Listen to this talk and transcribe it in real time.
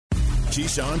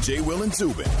Keyshawn, J. Will, and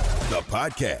Zubin, the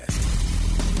podcast.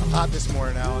 I'm hot this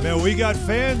morning, Alan. Man, we got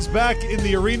fans back in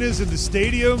the arenas and the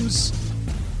stadiums.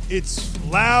 It's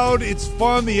loud. It's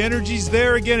fun. The energy's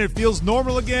there again. It feels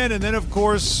normal again. And then, of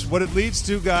course, what it leads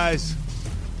to, guys,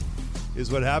 is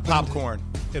what happened. Popcorn.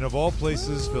 In, of all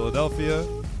places, Philadelphia.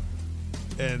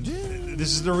 And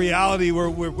this is the reality we're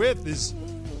with is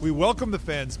we welcome the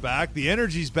fans back. The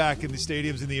energy's back in the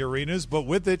stadiums and the arenas. But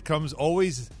with it comes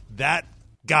always that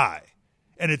guy.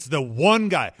 And it's the one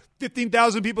guy.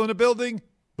 15,000 people in the building,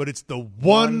 but it's the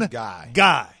one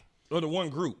guy. Or the one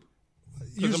group.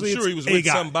 Usually I'm sure he was with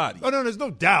somebody. Oh, no, there's no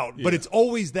doubt. Yeah. But it's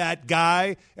always that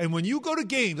guy. And when you go to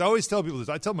games, I always tell people this.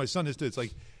 I tell my son this too. It's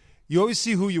like you always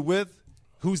see who you're with,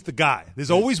 who's the guy. There's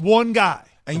always one guy.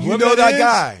 And you know that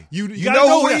guy. You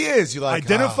know who he is. You like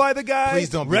identify the guy,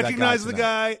 please don't be recognize that the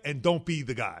guy, and don't be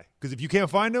the guy. Because if you can't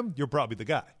find him, you're probably the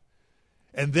guy.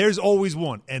 And there's always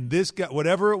one. And this guy,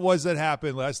 whatever it was that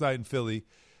happened last night in Philly,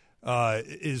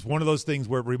 is one of those things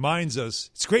where it reminds us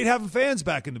it's great having fans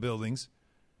back in the buildings.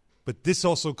 But this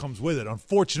also comes with it.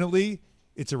 Unfortunately,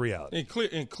 it's a reality.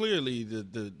 And clearly,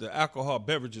 the alcohol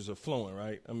beverages are flowing,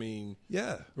 right? I mean,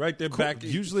 yeah, right there back.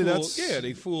 Usually full, that's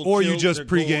they full. Or tilt, you just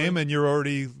pregame and you're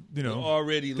already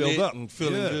already filled lit up and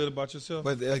feeling good about yourself.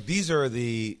 But like these are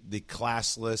the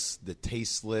classless, the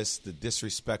tasteless, the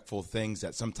disrespectful things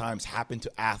that sometimes happen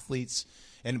to athletes.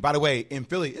 And by the way, in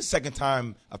Philly, it's the second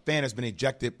time a fan has been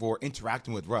ejected for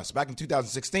interacting with Russ. Back in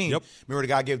 2016, remember the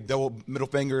guy gave double middle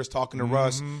fingers talking to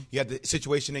Russ? You had the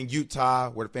situation in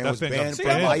Utah where the fan was banned for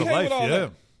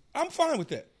life. I'm fine with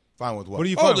that. Fine with what? What are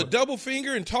you fine the with? double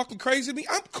finger and talking crazy to me?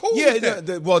 I'm cool with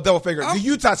that. Double finger. The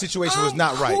Utah situation was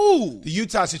not cool. right. The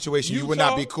Utah situation you would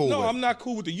not be cool with. No, I'm not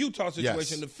cool with the Utah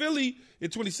situation. The Philly in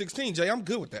 2016, Jay, I'm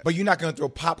good with that. But you're not going to throw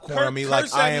popcorn on me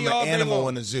like I am an animal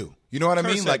in a zoo. You know what I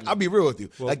mean? Like, I'll be real with you.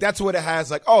 Well, like, that's what it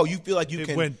has. Like, you feel like you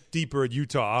can. It went deeper at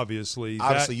Utah, obviously.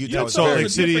 Utah was Salt very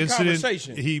Lake City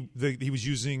incident. He was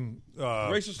using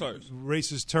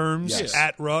racist terms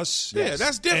at Russ. Yeah,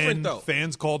 that's different, and though.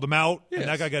 Fans called him out, and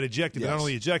that guy got ejected. But not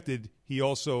only ejected, he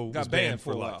also got was banned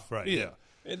for life. Right? Yeah.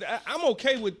 And I'm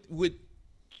okay with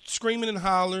screaming and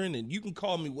hollering, and you can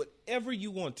call me whatever you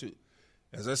want to.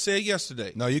 As I said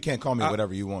yesterday. No, you can't call me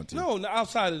whatever you want to. No,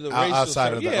 outside of the racial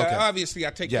outside of okay. Obviously, I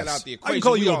take that out the equation. I can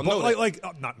call you a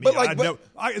bum. Not me. But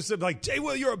I said, like, Jay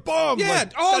Will, you're a bum. Yeah,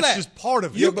 all that's just part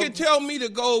of it. You can tell me to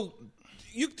go.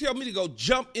 You can tell me to go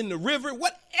jump in the river,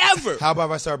 whatever. How about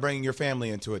if I start bringing your family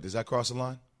into it? Does that cross the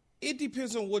line? It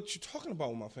depends on what you're talking about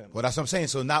with my family. Well, that's what I'm saying.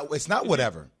 So it's not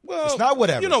whatever. Well, it's not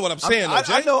whatever. You know what I'm saying, though,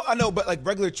 Jay. I know, but like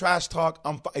regular trash talk,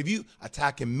 if you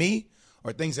attacking me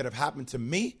or things that have happened to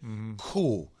me,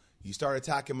 cool. You start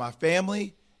attacking my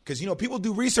family because, people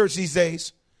do research these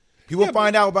days. People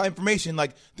find out about information.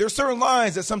 Like, there's certain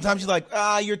lines that sometimes you're like,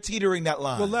 you're teetering that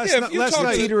line. Well, last night,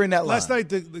 last night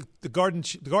the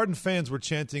Garden fans were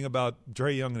chanting about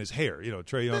Trae Young and his hair.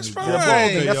 Trae Young That's is fine.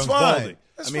 balding.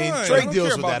 That's fine. Trae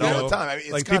deals with that all the time.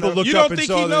 Like people looked you up don't and think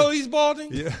saw he knows he's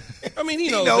balding? Yeah. I mean, he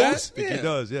knows that. I think he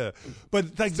does, yeah.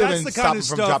 But like, Still that's the didn't kind of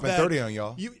stop stuff him from dropping that 30 on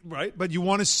y'all. Right, but you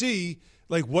want to see.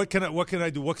 Like, what can I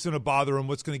do? What's going to bother him?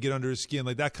 What's going to get under his skin?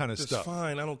 Like, that kind of stuff. That's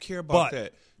fine. I don't care about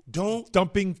that. Don't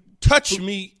touch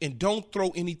me and don't throw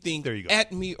anything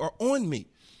at me or on me.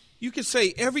 You can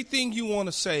say everything you want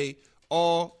to say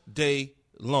all day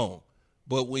long.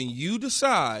 But when you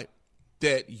decide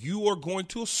that you are going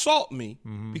to assault me,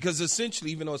 because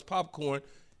essentially, even though it's popcorn,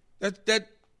 that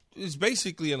is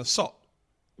basically an assault.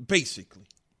 Basically.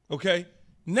 Okay?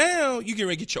 Now you get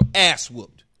ready to get your ass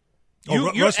whooped.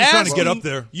 Russ was trying to get up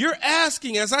there. You're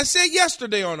asking, as I said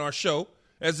yesterday on our show,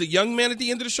 as the young man at the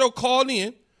end of the show called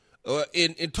in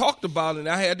and talked about it, and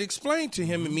I had to explain to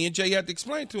him, and me and Jay had to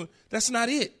explain to him, that's not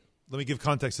it. Let me give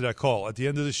context to that call. At the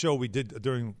end of the show, we did,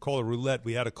 during caller roulette,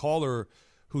 we had a caller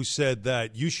who said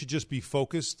that you should just be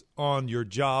focused on your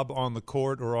job on the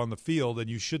court or on the field, and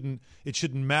it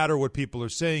shouldn't matter what people are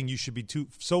saying. You should be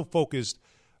so focused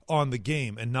on the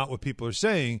game and not what people are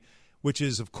saying. Which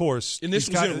is, of course, and this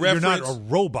was in reference, you're not a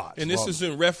robot. And this is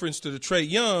in reference to the Trae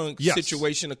Young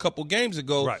situation a couple games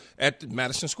ago at the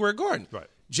Madison Square Garden. Right.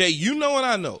 Jay, you know and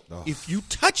I know. If you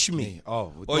touch me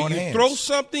or you throw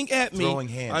something at me,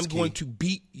 I'm going to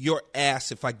beat your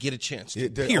ass if I get a chance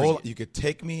to, period. You could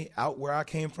take me out where I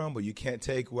came from, but you can't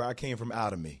take where I came from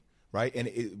out of me. Right? And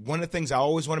one of the things I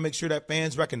always want to make sure that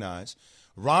fans recognize,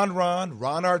 Ron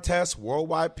Artest,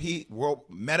 Worldwide Pete, World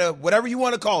Meta, whatever you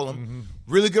want to call him,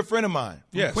 really good friend of mine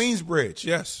from Queensbridge.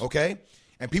 Yes. Okay?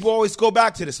 And people always go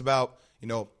back to this about,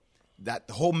 that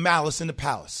the whole malice in the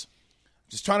palace.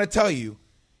 Just trying to tell you,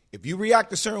 if you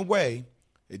react a certain way,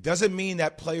 it doesn't mean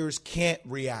that players can't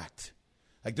react.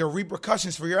 Like, there are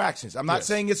repercussions for your actions. I'm not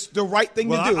saying it's the right thing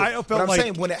to do. But I'm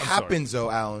saying when it happens, though,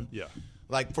 Alan,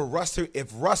 like for Russ,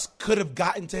 if Russ could have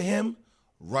gotten to him,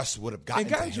 Russ would have gotten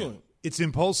to him. It's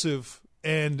impulsive,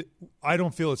 and I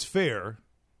don't feel it's fair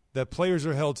that players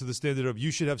are held to the standard of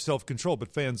you should have self-control,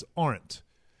 but fans aren't.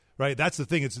 Right? That's the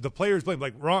thing. It's the players blame.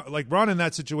 Like Ron in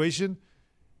that situation,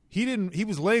 he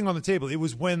was laying on the table. It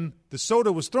was when the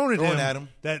soda was thrown at him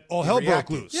that all hell broke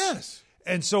loose. Yes.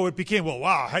 And so it became, well,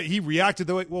 wow, he reacted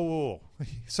the way, whoa.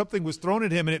 Something was thrown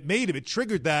at him, and it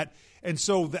triggered that. And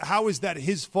so how is that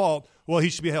his fault? Well, he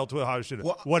should be held to a higher standard.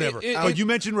 Whatever. But you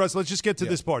mentioned Russ. Let's just get to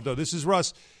this part, though. This is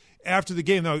Russ after the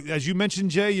game. Now, as you mentioned,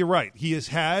 Jay, you're right. He has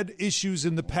had issues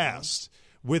in the past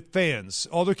with fans,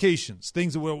 altercations,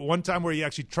 things that were one time where he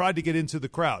actually tried to get into the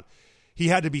crowd. He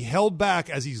had to be held back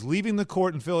as he's leaving the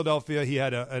court in Philadelphia. He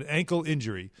had an ankle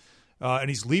injury. And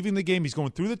he's leaving the game. He's going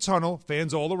through the tunnel,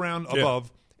 fans all around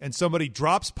above, and somebody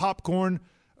drops popcorn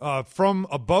from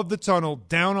above the tunnel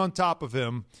down on top of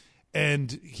him,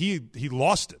 and he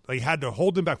lost it. They had to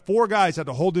hold him back. 4 guys had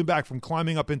to hold him back from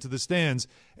climbing up into the stands.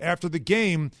 After the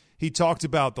game, he talked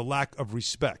about the lack of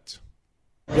respect.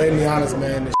 Blatantly honest,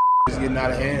 man, this is getting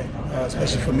out of hand,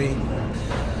 especially for me.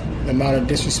 The amount of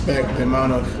disrespect, the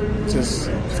amount of just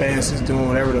fans just doing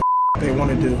whatever the they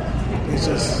want to do. It's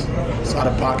out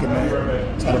of pocket, man.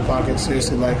 It's out of pocket,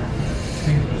 seriously. Like,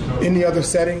 any other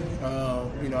setting,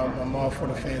 I'm all for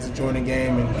the fans enjoying the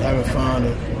game and having fun.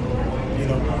 And,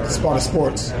 it's part of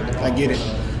sports. I get it.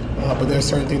 But there's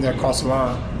certain things that cross the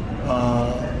line.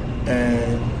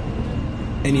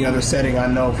 And any other setting, I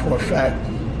know for a fact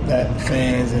that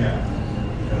fans,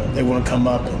 and they wouldn't come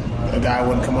up, and a guy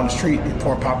wouldn't come on the street and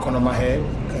pour popcorn on my head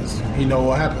because he know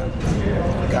what happened.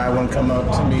 A guy wouldn't come up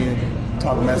to me and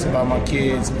talk mess about my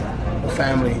kids and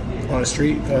family on the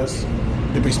street because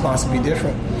the response would be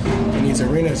different. In these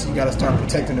arenas, you got to start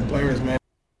protecting the players, man.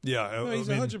 Yeah, he's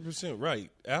 100% right,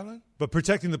 Alan. But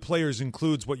protecting the players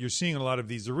includes what you're seeing in a lot of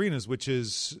these arenas, which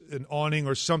is an awning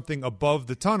or something above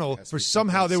the tunnel. For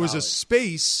somehow there was a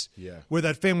space where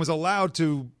that fan was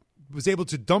able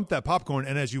to dump that popcorn.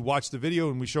 And as you watch the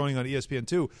video, and we're showing on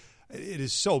ESPN2, it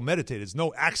is so meditated. It's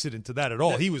no accident to that at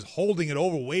all. He was holding it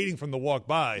over, waiting for him to walk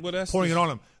by, pouring it on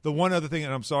him. The one other thing,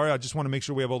 and I'm sorry, I just want to make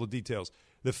sure we have all the details.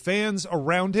 The fans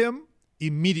around him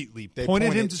immediately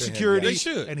pointed him to security. They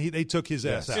should. And they took his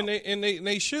ass out. And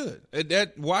they should.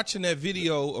 Watching that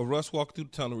video of Russ walk through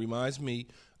the tunnel reminds me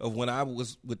of when I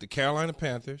was with the Carolina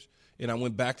Panthers, and I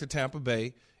went back to Tampa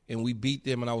Bay, and we beat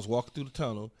them, and I was walking through the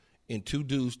tunnel, and 2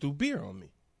 dudes threw beer on me.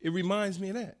 It reminds me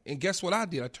of that. And guess what I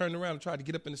did? I turned around and tried to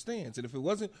get up in the stands. And if it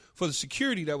wasn't for the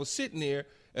security that was sitting there,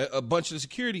 a bunch of the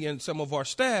security and some of our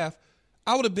staff,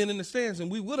 I would have been in the stands, and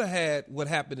we would have had what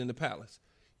happened in the Palace.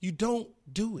 You don't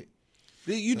do it.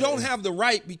 You don't have the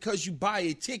right, because you buy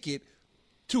a ticket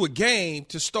to a game,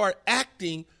 to start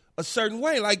acting a certain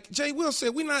way. Like Jay Will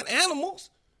said, we're not animals.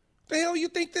 The hell you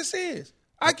think this is?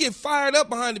 I get fired up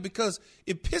behind it because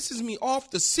it pisses me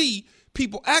off to see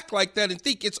people act like that and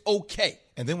think it's okay.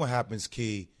 And then what happens,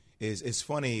 Key, is it's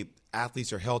funny,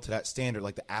 athletes are held to that standard,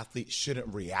 like the athlete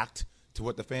shouldn't react to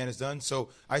what the fan has done. So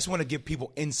I just want to give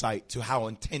people insight to how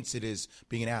intense it is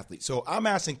being an athlete. So I'm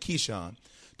asking Keyshawn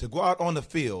to go out on the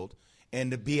field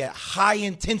and to be at high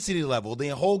intensity level the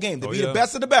whole game, to be the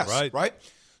best of the best, right?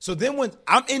 So then when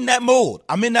I'm in that mode,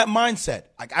 I'm in that mindset,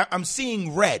 like I'm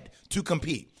seeing red to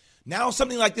compete. Now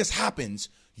something like this happens,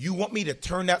 you want me to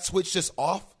turn that switch just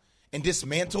off and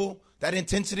dismantle that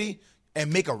intensity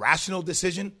and make a rational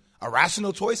decision, a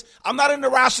rational choice? I'm not in a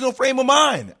rational frame of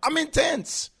mind. I'm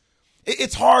intense.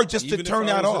 It's hard just to turn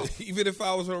that off. Even if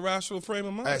I was in a rational frame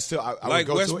of mind. I would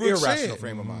go to an irrational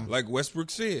frame of mind. Like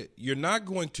Westbrook said, you're not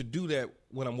going to do that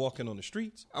when I'm walking on the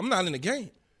streets. I'm not in the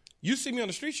game. You see me on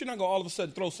the streets, you're not going to all of a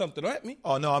sudden throw something at me.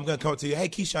 Oh, no, I'm going to come up to you. Hey,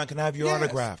 Keyshawn, can I have your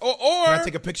autograph? Or can I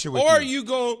take a picture with you? Or are you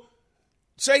going to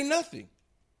say nothing?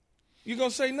 You're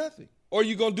going to say nothing. Or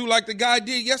you going to do like the guy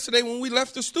did yesterday when we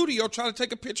left the studio, try to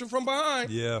take a picture from behind.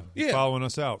 Yeah. Following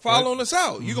us out. Following us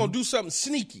out. Mm-hmm. You're going to do something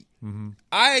sneaky. Mm-hmm.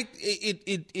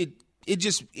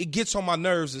 It gets on my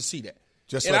nerves to see that.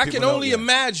 And I can only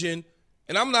imagine,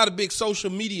 and I'm not a big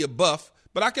social media buff,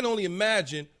 but I can only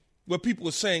imagine what people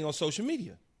are saying on social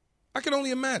media. I can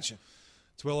only imagine.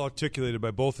 It's well articulated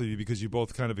by both of you because you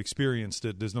both kind of experienced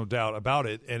it. There's no doubt about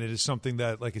it. And it is something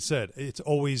that, like I said, it's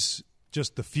always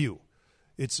just the few.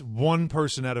 It's one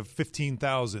person out of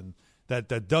 15,000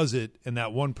 that does it, and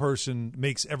that one person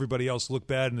makes everybody else look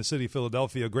bad in the city of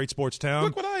Philadelphia, a great sports town.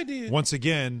 Look what I did. Once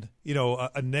again,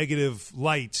 a negative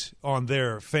light on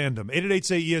their fandom.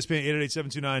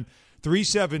 888-SAY-ESPN,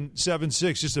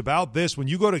 888-729-3776. Just about this. When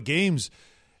you go to games,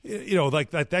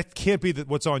 like that can't be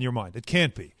what's on your mind. It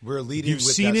can't be. We're leading You've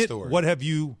with seen that it. story. What have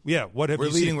you We're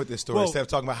leading with this story well, instead of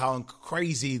talking about how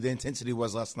crazy the intensity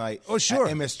was last night at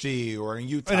MSG or in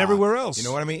Utah. And everywhere else. You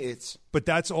know what I mean? But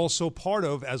that's also part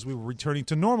of, as we were returning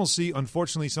to normalcy,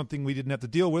 unfortunately something we didn't have to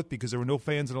deal with because there were no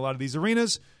fans in a lot of these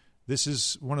arenas. This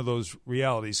is one of those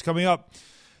realities. Coming up,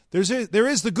 there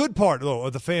is the good part, though,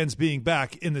 of the fans being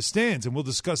back in the stands, and we'll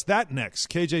discuss that next.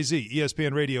 KJZ,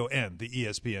 ESPN Radio, and the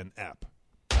ESPN app.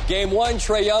 Game 1,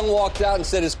 Trae Young walked out and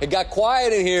said, it got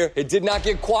quiet in here. It did not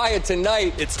get quiet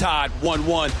tonight. It's tied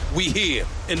 1-1. We here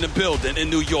in the building in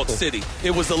New York City.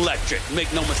 It was electric.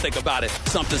 Make no mistake about it.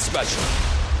 Something special.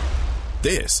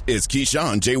 This is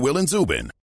Keyshawn, J. Will, and Zubin.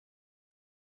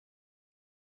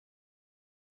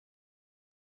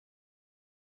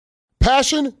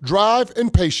 Passion, drive,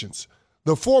 and patience.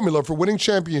 The formula for winning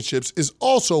championships is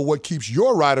also what keeps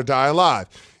your ride or die alive.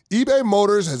 eBay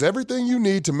Motors has everything you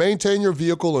need to maintain your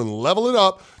vehicle and level it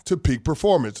up to peak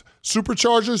performance.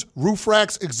 Superchargers, roof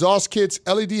racks, exhaust kits,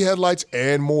 LED headlights,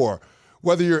 and more.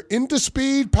 Whether you're into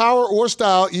speed, power, or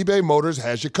style, eBay Motors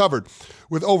has you covered.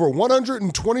 With over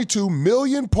 122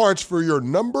 million parts for your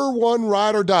number one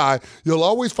ride or die, you'll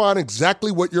always find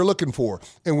exactly what you're looking for.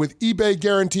 And with eBay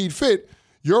Guaranteed Fit,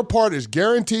 your part is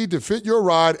guaranteed to fit your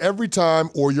ride every time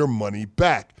or your money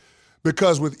back.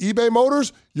 Because with eBay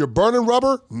Motors, you're burning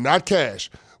rubber, not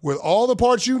cash. With all the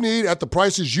parts you need at the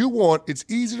prices you want, it's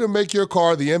easy to make your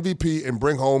car the MVP and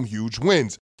bring home huge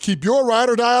wins. Keep your ride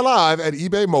or die alive at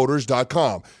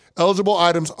ebaymotors.com. Eligible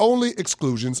items only.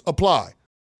 Exclusions apply.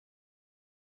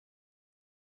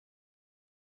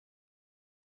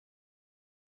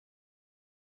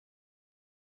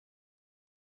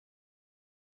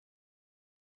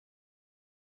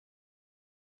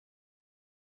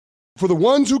 For the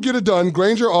ones who get it done,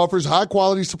 Grainger offers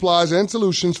high-quality supplies and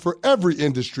solutions for every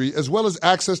industry, as well as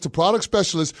access to product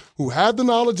specialists who have the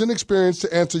knowledge and experience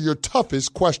to answer your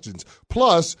toughest questions.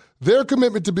 Plus, their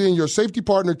commitment to being your safety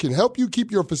partner can help you keep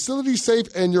your facility safe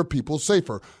and your people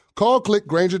safer. Call, click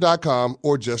Grainger.com,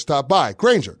 or just stop by.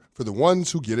 Grainger, for the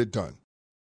ones who get it done.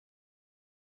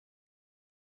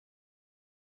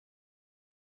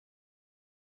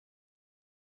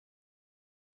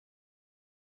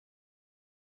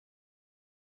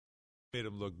 Made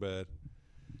him look bad.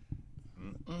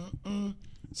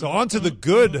 So on to the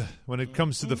good when it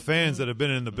comes to the fans that have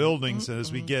been in the buildings. And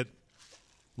as we get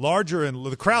larger and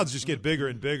the crowds just get bigger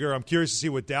and bigger, I'm curious to see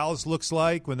what Dallas looks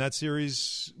like when that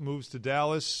series moves to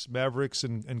Dallas, Mavericks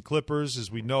and Clippers. As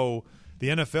we know, the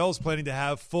NFL is planning to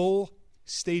have full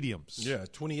stadiums. Yeah,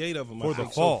 28 of them for I the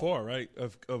think fall. So far, right?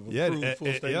 Of full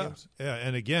stadiums. Yeah,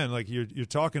 and again, like you're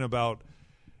talking about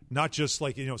not just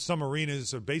like, some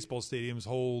arenas or baseball stadiums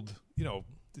hold,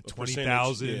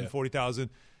 20,000, 40,000.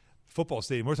 Football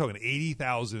stadium, we're talking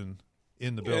 80,000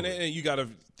 in the building. And you got to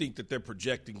think that they're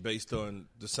projecting based on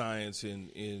the science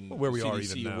in where we CDC are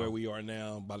even now. Where we are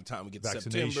now by the time we get to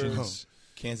Vaccinations. September.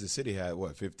 Kansas City had,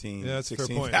 15, yeah, that's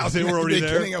 16,000 they were already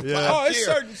there. Oh, it's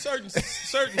certain states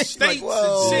and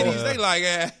cities. They like,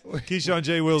 Keyshawn,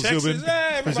 J. Will, Texas, Zubin,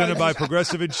 presented by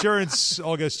Progressive Insurance.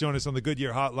 All guests join us on the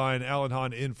Goodyear Hotline. Alan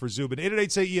Hahn in for Zubin.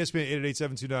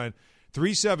 888-ESPN,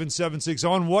 888-729-3776.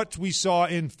 On what we saw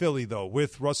in Philly, though,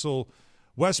 with Russell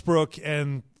Westbrook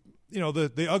and,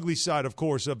 the ugly side, of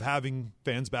course, of having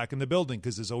fans back in the building,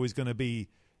 because there's always going to be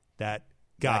that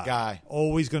guy.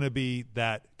 Always going to be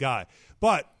that guy.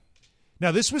 But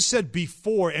now this was said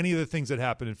before any of the things that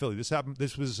happened in Philly.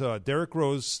 This was Derrick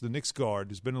Rose, the Knicks guard,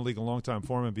 who's been in the league a long time,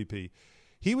 former MVP.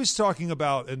 He was talking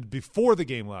about, and before the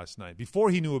game last night,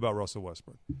 before he knew about Russell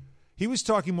Westbrook, he was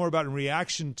talking more about in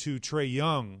reaction to Trae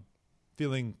Young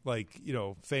feeling like,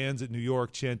 fans at New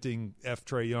York chanting F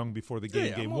Trae Young before the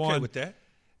game, game I'm one. Okay with that.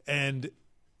 And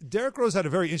Derrick Rose had a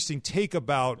very interesting take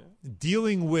about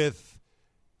dealing with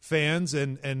fans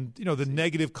and the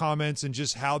negative comments and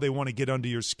just how they want to get under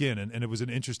your skin. And it was an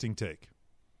interesting take.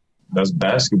 That's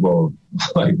basketball.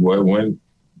 Like, when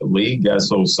the league got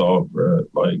so soft, bro,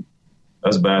 like,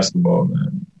 that's basketball,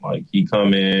 man. Like, he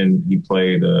come in, he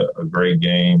played a great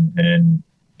game, and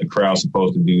the crowd's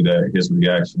supposed to do that. His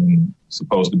reaction is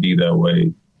supposed to be that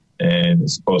way, and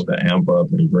it's supposed to amp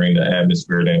up and bring the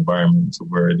atmosphere, the environment to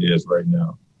where it is right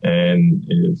now. And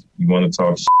if you want to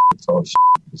talk shit.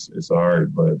 It's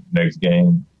hard, but next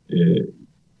game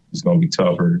it's going to be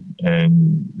tougher,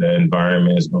 and that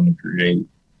environment is going to create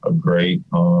a great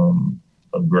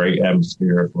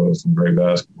atmosphere for some great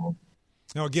basketball.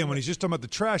 Now, again, when he's just talking about the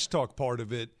trash talk part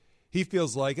of it, he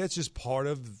feels like that's just part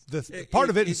of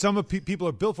it. And some of people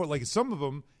are built for it. Like some of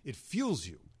them, it fuels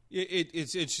you.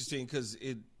 It's interesting because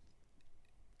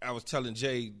I was telling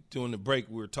Jay during the break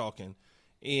we were talking,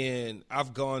 and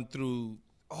I've gone through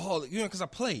all, because I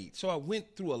played. So I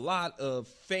went through a lot of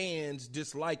fans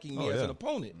disliking me as an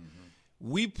opponent. Mm-hmm.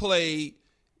 We played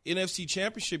NFC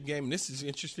Championship game, and this is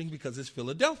interesting because it's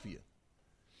Philadelphia.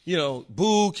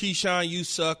 Boo, Keyshawn, you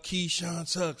suck. Keyshawn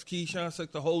sucks. Keyshawn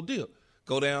sucks, the whole deal.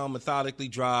 Go down, methodically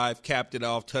drive, capped it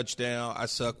off, touchdown, I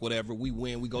suck, whatever. We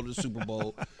win, we go to the Super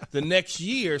Bowl. The next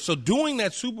year, so during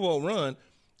that Super Bowl run,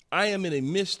 I am in the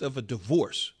midst of a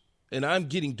divorce, and I'm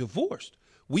getting divorced.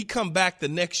 We come back the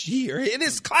next year. It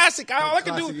is classic. All I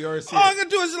can do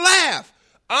is laugh.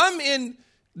 I'm in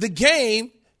the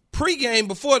game, pregame,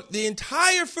 before the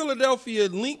entire Philadelphia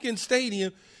Lincoln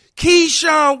Stadium.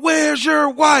 Keyshawn, where's your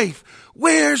wife?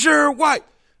 Where's your wife?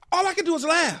 All I can do is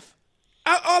laugh.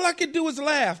 All I could do is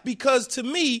laugh because to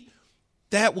me,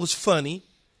 that was funny.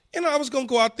 And I was going to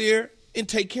go out there and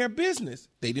take care of business.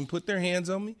 They didn't put their hands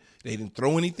on me. They didn't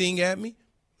throw anything at me.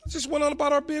 I just went on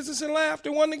about our business and laughed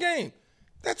and won the game.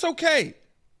 That's okay.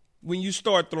 When you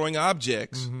start throwing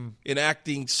objects and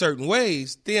acting certain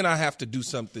ways, then I have to do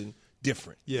something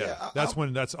different. That's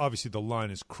when obviously the line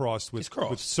is crossed with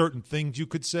certain things you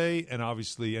could say, and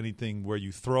obviously anything where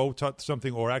you throw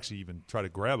something or actually even try to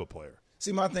grab a player.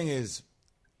 See, my thing is,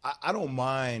 I don't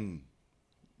mind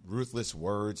ruthless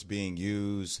words being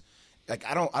used. Like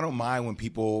I don't mind when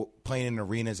people playing in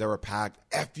arenas that were packed.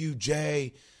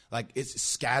 F-U-J, like it's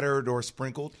scattered or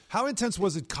sprinkled. How intense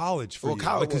was it college for you?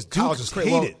 Because Duke was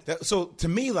hated. So to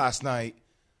me last night,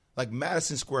 like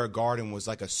Madison Square Garden was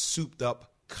like a souped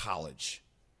up college.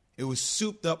 It was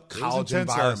souped up college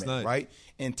environment, right?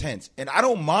 Intense. And I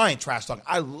don't mind trash talking.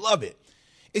 I love it.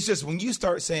 It's just when you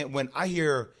start saying, when I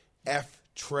hear F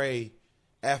Trae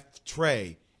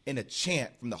in a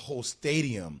chant from the whole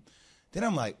stadium, then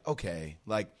I'm like, okay,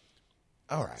 like,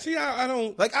 all right. See, I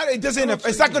don't like. It doesn't.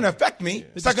 It's not going to affect me.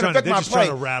 It's not going to affect my play. Trying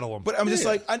to rattle them. But I'm just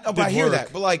like, I hear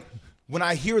that. But like, when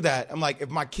I hear that, I'm like, if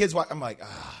my kids watch, I'm like,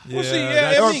 ah. Well, see,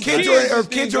 or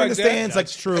kids are in the stands, like,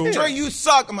 true. Trae, you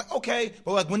suck. I'm like, okay.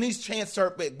 But like, when these chants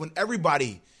start, when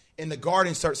everybody in the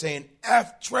Garden starts saying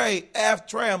F Trae,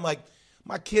 I'm like,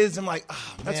 my kids, I'm like,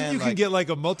 oh, man. That's when you can get like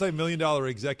a multi-million-dollar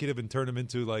executive and turn him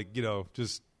into like,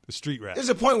 just a street rat. There's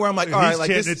a point where I'm like, all right, like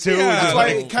this. It too. That's why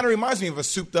it kind of reminds me of a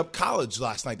souped-up college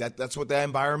last night. That's what that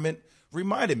environment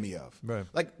reminded me of. Right.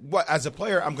 Like, what as a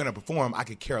player, I'm going to perform. I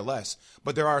could care less.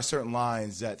 But there are certain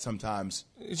lines that sometimes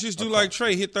it's just do like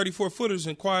Trae, hit 34-footers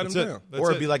and quiet him down. Or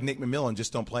it'd be like Nick McMillan,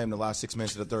 just don't play him the last 6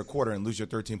 minutes of the third quarter and lose your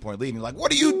 13-point lead. And you're like,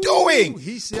 what are you doing?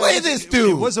 Play this dude.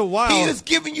 It was a while. He is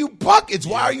giving you buckets.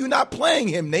 Why are you not playing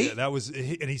him, Nate? Yeah, that was,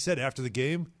 and he said after the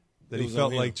game that he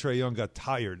felt like Trae Young got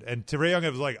tired. And Trae Young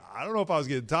was like, I don't know if I was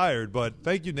getting tired, but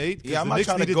thank you, Nate. Yeah, I'm not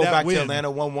trying to go back to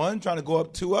Atlanta 1-1, trying to go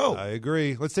up 2-0. I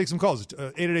agree. Let's take some calls.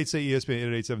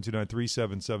 888-SAY-ESPN,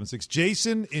 888-729-3776.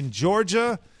 Jason in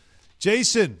Georgia.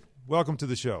 Jason, welcome to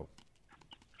the show.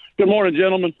 Good morning,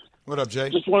 gentlemen. What up, Jay?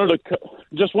 Just wanted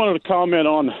to comment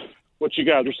on what you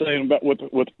guys are saying about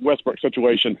with Westbrook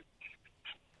situation.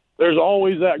 There's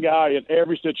always that guy in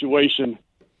every situation,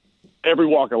 every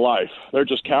walk of life. They're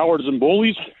just cowards and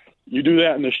bullies. You do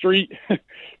that in the street,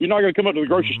 you're not going to come up to the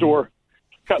grocery store,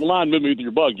 cut in line, move me with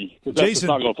your buggy. That's just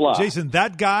not going to fly. Jason,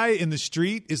 that guy in the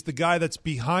street is the guy that's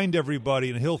behind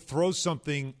everybody, and he'll throw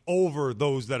something over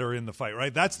those that are in the fight,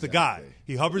 right? That's the guy.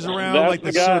 He hovers around like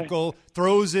the circle,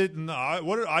 throws it, and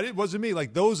it wasn't me.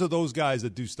 Like, those are those guys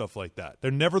that do stuff like that.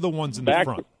 They're never the ones in the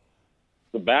front.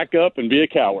 To back up and be a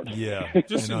coward. Yeah.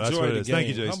 Just enjoy the game. Thank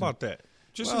you, Jason. How about that?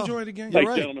 Just enjoy the game. Thanks,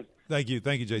 right. gentlemen. Thank you,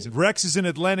 Jason. Rex is in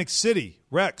Atlantic City.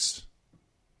 Rex.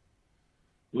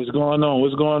 What's going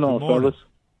on, fellas?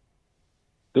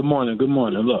 Good morning.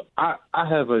 Look, I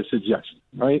have a suggestion,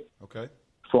 right? Okay.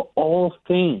 For all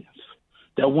fans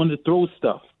that want to throw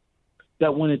stuff,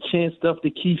 that want to chant stuff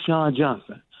to Keyshawn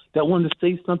Johnson, that want to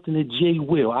say something to Jay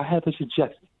Will, I have a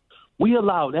suggestion. We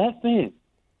allow that fan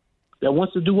that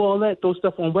wants to do all that, throw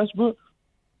stuff on Westbrook,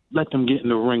 let them get in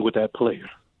the ring with that player.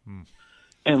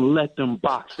 And let them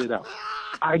box it out.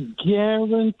 I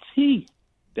guarantee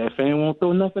that fan won't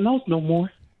throw nothing else no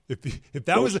more. If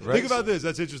that was think about this,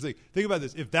 that's interesting. Think about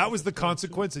this. If that was the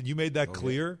consequence and you made that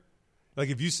clear, like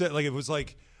if you said, like it was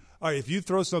like, all right, if you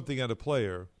throw something at a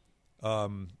player,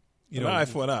 an eye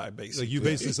for an eye, basically. Like you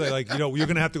basically say, like, you're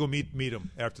going to have to go meet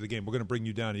him after the game. We're going to bring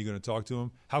you down. Are you going to talk to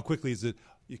him? How quickly is it?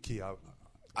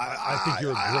 I think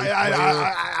you're a great player.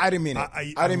 I didn't mean it.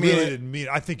 I really didn't mean it.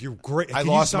 I think you're great. I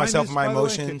lost myself in my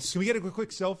emotions. Can we get a quick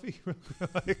selfie?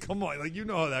 Come on. Like, you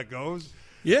know how that goes.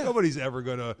 Yeah. Nobody's ever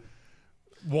going to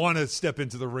want to step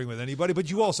into the ring with anybody. But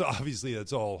you also, obviously,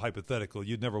 that's all hypothetical.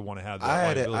 You'd never want to have that.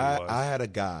 I had a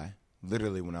guy,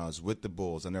 literally, when I was with the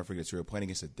Bulls, I'll never forget this. We were playing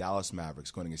against the Dallas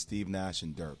Mavericks, going against Steve Nash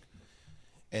and Dirk.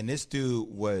 And this dude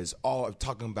was all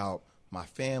talking about my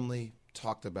family,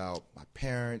 talked about my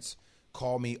parents,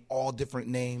 called me all different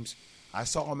names. I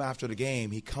saw him after the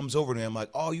game. He comes over to me. I'm like,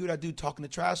 oh, you that dude talking to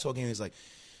trash all game? He's like,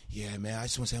 yeah, man, I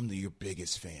just want to say I'm your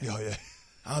biggest fan. Oh, yeah.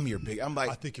 I'm your big. I'm like,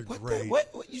 I think you're great.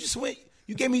 What? You just went.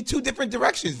 You gave me 2 different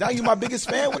directions. Now you're my biggest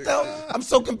fan? What the hell? I'm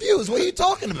so confused. What are you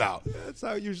talking about? That's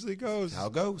how it usually goes. How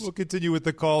it goes. We'll continue with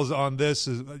the calls on this.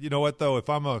 You know what, though? If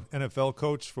I'm an NFL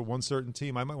coach for one certain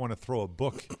team, I might want to throw a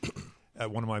book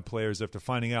at one of my players after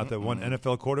finding out that one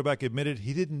NFL quarterback admitted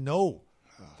he didn't know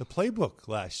the playbook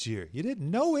last year. You didn't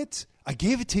know it. I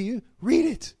gave it to you. Read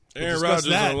it. Aaron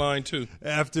Rodgers on the line, too.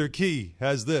 After Key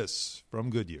has this from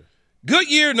Goodyear.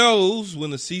 Goodyear knows when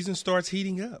the season starts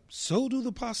heating up. So do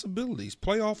the possibilities.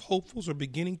 Playoff hopefuls are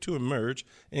beginning to emerge,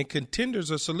 and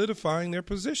contenders are solidifying their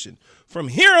position. From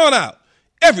here on out,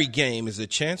 every game is a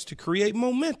chance to create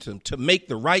momentum, to make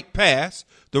the right pass,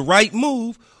 the right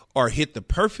move, or hit the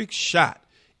perfect shot.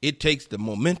 It takes the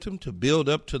momentum to build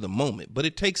up to the moment, but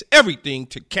it takes everything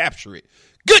to capture it.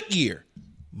 Goodyear,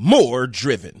 more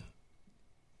driven.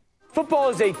 Football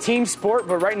is a team sport,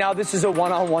 but right now this is a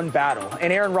one-on-one battle,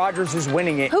 and Aaron Rodgers is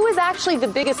winning it. Who is actually the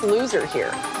biggest loser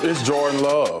here? It's Jordan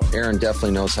Love. Aaron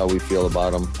definitely knows how we feel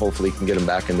about him. Hopefully he can get him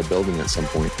back in the building at some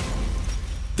point.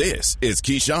 This is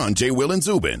Keyshawn, J. Will, and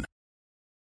Zubin.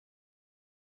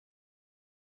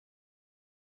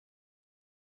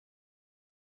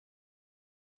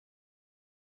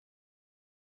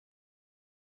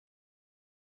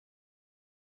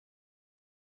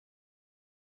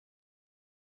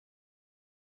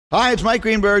 Hi, it's Mike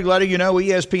Greenberg letting you know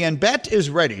ESPN Bet is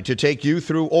ready to take you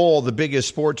through all the biggest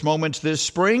sports moments this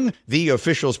spring. The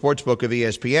official sportsbook of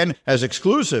ESPN has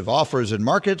exclusive offers and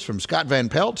markets from Scott Van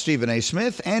Pelt, Stephen A.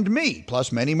 Smith, and me,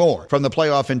 plus many more. From the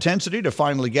playoff intensity to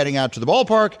finally getting out to the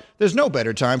ballpark, there's no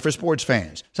better time for sports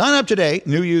fans. Sign up today.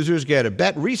 New users get a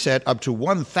bet reset up to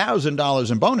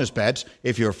 $1,000 in bonus bets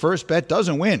if your first bet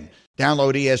doesn't win.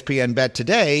 Download ESPN Bet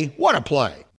today. What a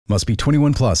play. Must be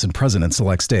 21 plus and present in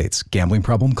select states. Gambling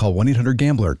problem? Call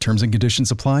 1-800-GAMBLER. Terms and conditions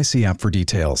apply. See app for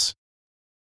details.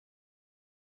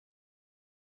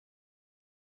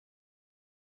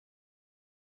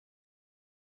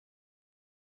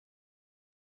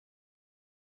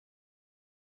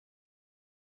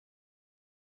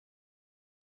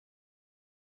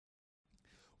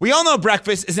 We all know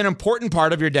breakfast is an important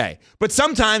part of your day, but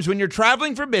sometimes when you're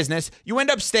traveling for business, you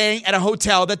end up staying at a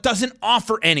hotel that doesn't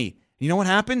offer any. You know what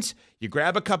happens? You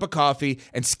grab a cup of coffee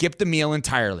and skip the meal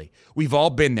entirely. We've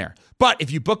all been there. But if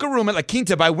you book a room at La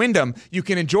Quinta by Wyndham, you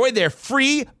can enjoy their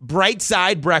free Bright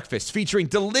Side breakfast featuring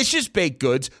delicious baked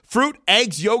goods, fruit,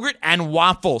 eggs, yogurt, and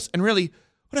waffles. And really,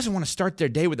 who doesn't want to start their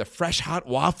day with a fresh hot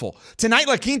waffle? Tonight,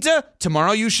 La Quinta,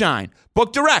 tomorrow you shine.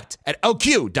 Book direct at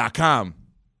lq.com.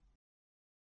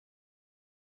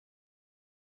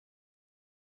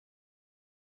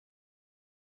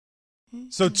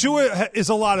 So Tua is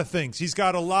a lot of things. He's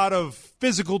got a lot of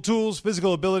physical tools,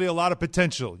 physical ability, a lot of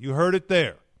potential. You heard it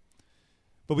there.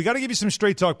 But we got to give you some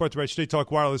straight talk, brought to you by Straight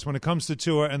Talk Wireless, when it comes to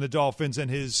Tua and the Dolphins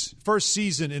and his first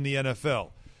season in the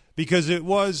NFL, because it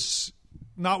was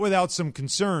not without some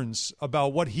concerns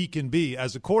about what he can be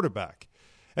as a quarterback.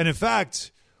 And in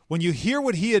fact, when you hear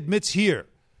what he admits here,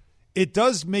 it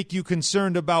does make you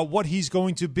concerned about what he's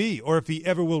going to be or if he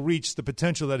ever will reach the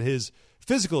potential that his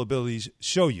physical abilities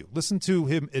show you. Listen to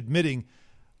him admitting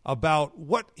about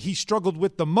what he struggled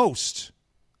with the most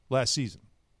last season.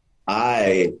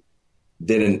 I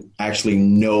didn't actually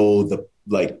know the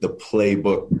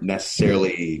playbook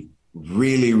necessarily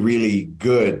really, really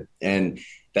good. And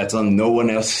that's on no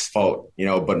one else's fault,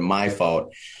 but my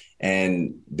fault.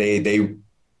 And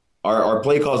our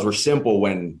play calls were simple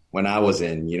when I was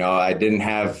in, I didn't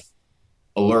have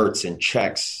alerts and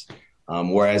checks.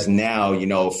 Whereas now,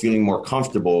 feeling more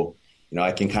comfortable,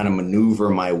 I can kind of maneuver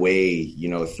my way,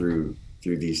 through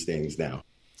these things now.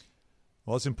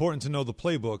 Well, it's important to know the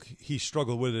playbook he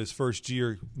struggled with his first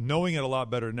year, knowing it a lot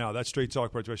better now. That's Straight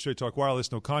Talk, right? Straight Talk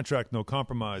Wireless, no contract, no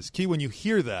compromise. Key, when you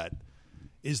hear that,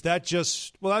 is that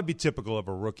just, well, that'd be typical of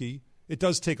a rookie. It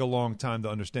does take a long time to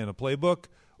understand a playbook.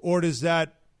 Or is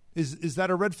that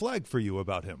a red flag for you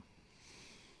about him?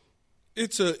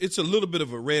 It's a little bit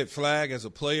of a red flag as a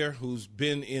player who's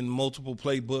been in multiple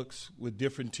playbooks with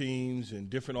different teams and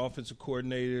different offensive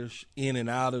coordinators in and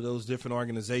out of those different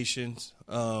organizations,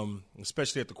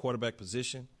 especially at the quarterback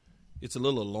position. It's a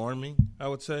little alarming, I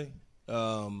would say.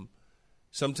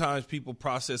 Sometimes people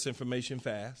process information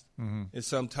fast, and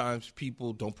sometimes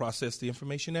people don't process the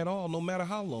information at all, no matter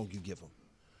how long you give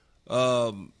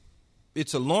them.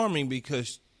 It's alarming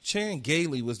because Chan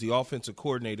Gailey was the offensive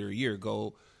coordinator a year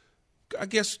ago. I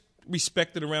guess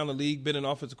respected around the league, been an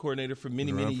offensive coordinator for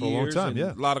many years. A long time,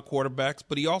 and a lot of quarterbacks.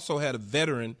 But he also had a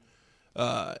veteran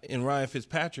in Ryan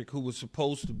Fitzpatrick who was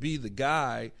supposed to be the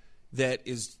guy that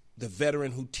is the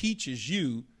veteran who teaches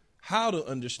you how to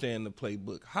understand the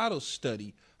playbook, how to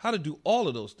study, how to do all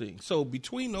of those things. So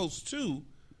between those two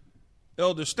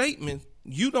elder statements,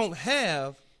 you don't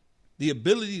have the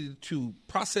ability to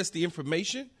process the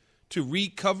information, to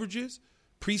read coverages,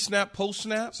 pre-snap,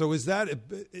 post-snap. So is that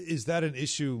an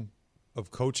issue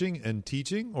of coaching and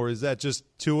teaching, or is that just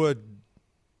Tua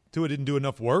didn't do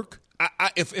enough work?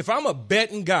 If I'm a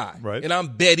betting guy, right, and I'm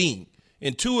betting,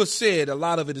 and Tua said a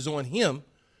lot of it is on him,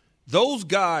 those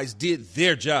guys did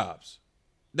their jobs.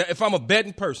 If I'm a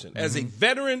betting person, as a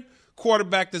veteran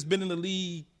quarterback that's been in the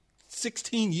league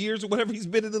 16 years or whatever he's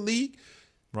been in the league,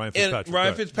 Ryan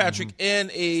Fitzpatrick and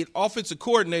an offensive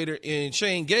coordinator in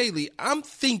Shane Gailey, I'm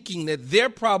thinking that they're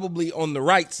probably on the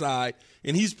right side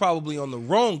and he's probably on the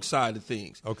wrong side of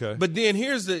things. Okay. But then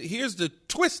here's the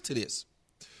twist to this.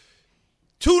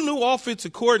 2 new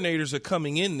offensive coordinators are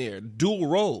coming in there, dual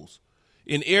roles.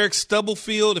 In Eric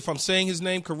Stubblefield, if I'm saying his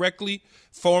name correctly,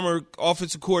 former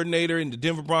offensive coordinator in the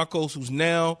Denver Broncos, who's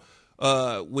now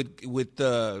with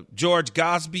George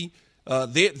Gosby.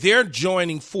 They're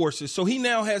joining forces. So he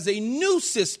now has a new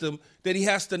system that he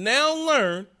has to now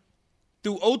learn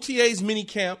through OTA's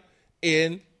minicamp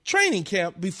and training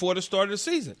camp before the start of the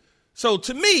season. So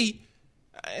to me,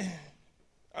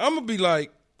 I'm going to be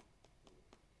like,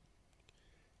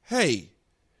 hey,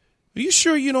 are you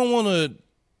sure you don't want to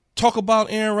talk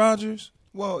about Aaron Rodgers?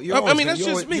 Well, that's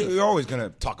just me. You're always going to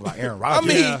talk about Aaron Rodgers.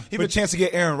 If you have a chance to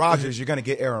get Aaron Rodgers, you're going to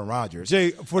get Aaron Rodgers.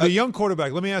 Jay, for the young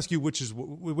quarterback, let me ask you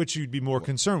which you'd be more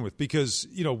concerned with, because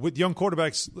with young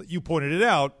quarterbacks, you pointed it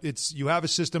out. It's you have a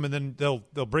system, and then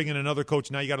they'll bring in another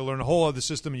coach. Now you got to learn a whole other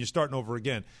system, and you're starting over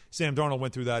again. Sam Darnold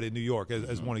went through that in New York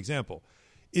as one example.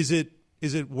 Is it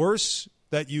worse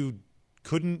that you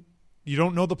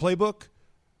don't know the playbook,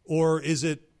 or is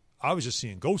it I was just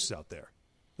seeing ghosts out there?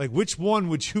 Like, which one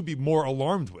would you be more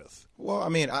alarmed with? Well, I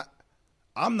mean,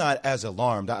 I'm not as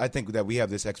alarmed. I think that we have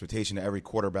this expectation that every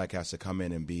quarterback has to come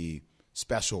in and be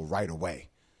special right away,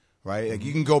 right? Like,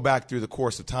 you can go back through the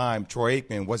course of time. Troy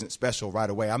Aikman wasn't special right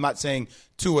away. I'm not saying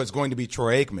Tua is going to be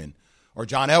Troy Aikman, or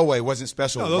John Elway wasn't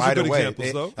special right away.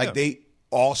 Examples, they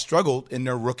all struggled in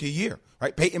their rookie year,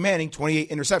 right? Peyton Manning,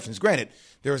 28 interceptions. Granted,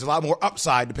 there was a lot more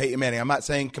upside to Peyton Manning. I'm not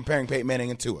saying comparing Peyton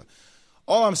Manning and Tua.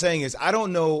 All I'm saying is I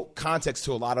don't know context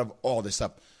to a lot of all this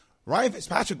stuff. Ryan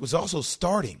Fitzpatrick was also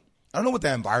starting. I don't know what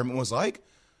that environment was like.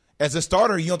 As a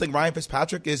starter, you don't think Ryan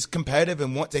Fitzpatrick is competitive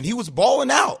and he was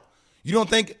balling out. You don't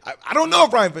think – I don't know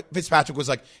if Ryan Fitzpatrick was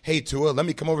like, hey, Tua, let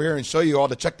me come over here and show you all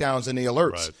the checkdowns and the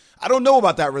alerts. Right. I don't know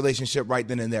about that relationship right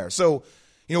then and there. So,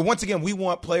 once again, we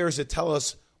want players to tell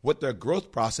us what their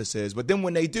growth process is. But then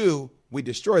when they do, we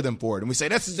destroy them for it. And we say,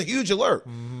 this is a huge alert.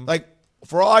 Mm-hmm. Like,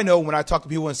 for all I know, when I talk to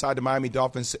people inside the Miami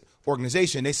Dolphins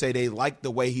organization, they say they like the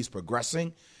way he's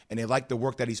progressing and they like the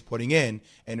work that he's putting in,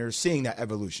 and they're seeing that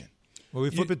evolution. Well,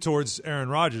 we flip it towards Aaron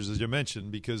Rodgers, as you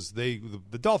mentioned, because the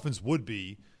Dolphins would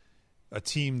be a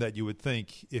team that you would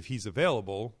think, if he's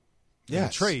available in a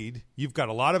trade, you've got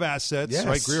a lot of assets,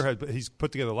 right? Greer he's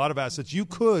put together a lot of assets. You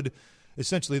could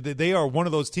essentially, they are one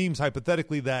of those teams,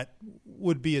 hypothetically, that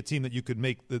would be a team that you could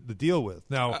make the deal with.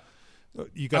 Now,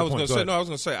 you got I was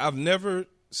going to say, I've never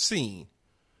seen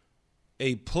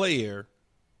a player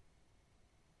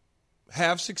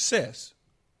have success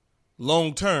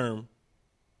long term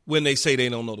when they say they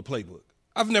don't know the playbook.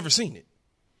 I've never seen it.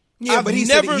 Yeah, but he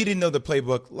said he didn't know the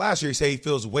playbook last year. He said he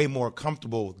feels way more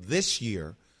comfortable this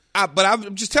year. But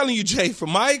I'm just telling you, Jay, from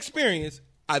my experience,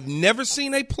 I've never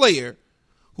seen a player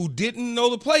who didn't know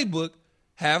the playbook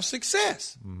have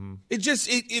success.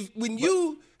 Mm-hmm. When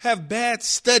you have bad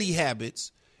study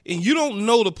habits and you don't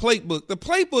know the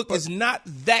playbook is not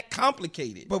that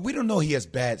complicated. But we don't know he has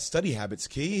bad study habits,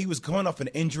 Key. He was going off an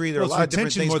injury. There are a lot of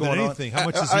different things going on. How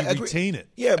much does he retain it?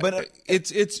 Yeah, but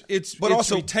it's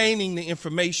also retaining the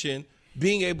information,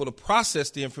 being able to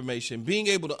process the information, being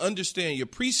able to understand your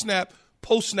pre-snap,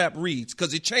 post-snap reads,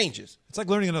 because it changes. It's like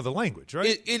learning another language,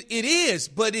 right? It is,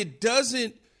 but it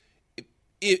doesn't.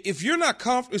 If you're not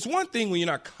comfortable, it's one thing when you're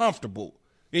not comfortable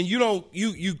and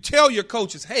you tell your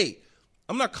coaches, hey,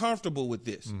 I'm not comfortable with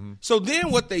this. Mm-hmm. So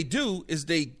then what they do is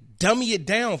they dummy it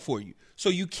down for you so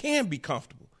you can be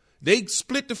comfortable. They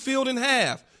split the field in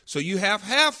half. So you have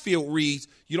half field reads.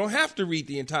 You don't have to read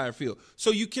the entire field.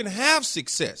 So you can have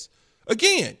success.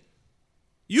 Again,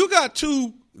 you got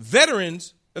two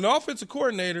veterans, an offensive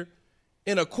coordinator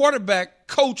and a quarterback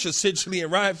coach, essentially, in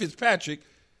Ryan Fitzpatrick.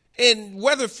 And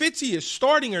whether Fitzy is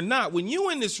starting or not, when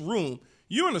you're in this room,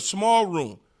 you're in a small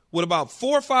room with about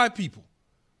 4 or 5 people,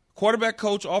 quarterback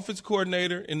coach, offensive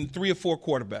coordinator, and 3 or 4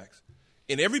 quarterbacks.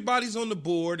 And everybody's on the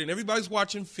board, and everybody's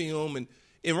watching film, and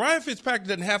Ryan Fitzpatrick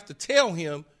doesn't have to tell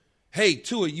him, hey,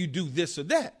 Tua, you do this or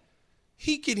that.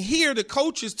 He can hear the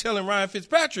coaches telling Ryan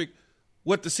Fitzpatrick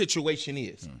what the situation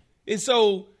is. And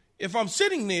so if I'm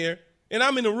sitting there and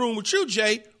I'm in the room with you,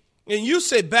 Jay, and you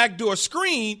say backdoor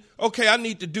screen, okay, I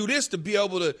need to do this to be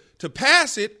able to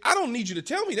pass it, I don't need you to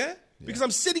tell me that because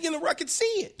I'm sitting in the room, I can see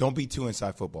it. Don't be too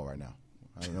inside football right now.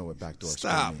 I don't know what backdoor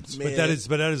Stop, means. man.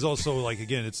 But that is also like,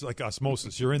 again, it's like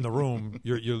osmosis. You're in the room.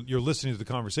 You're listening to the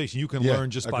conversation. You can learn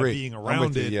just by being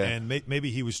around it. And maybe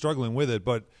he was struggling with it,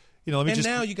 but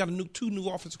now you got two new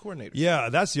offensive coordinators. Yeah,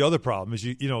 that's the other problem. Is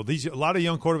a lot of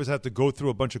young quarterbacks have to go through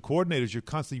a bunch of coordinators. You're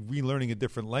constantly relearning a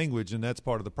different language, and that's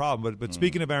part of the problem. But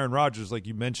speaking of Aaron Rodgers, like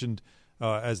you mentioned,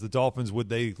 as the Dolphins, would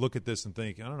they look at this and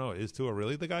think, I don't know, is Tua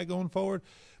really the guy going forward?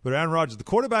 But Aaron Rodgers, the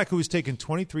quarterback who was taken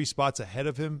 23 spots ahead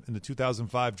of him in the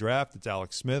 2005 draft, it's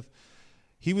Alex Smith.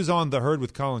 He was on The Herd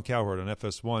with Colin Cowherd on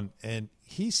FS1, and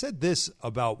he said this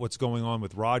about what's going on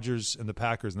with Rodgers and the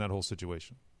Packers and that whole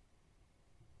situation.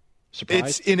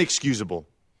 Surprise? It's inexcusable.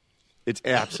 It's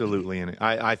absolutely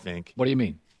I think. What do you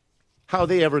mean? How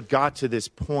they ever got to this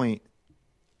point.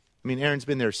 I mean, Aaron's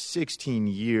been there 16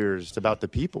 years. It's about the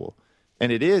people.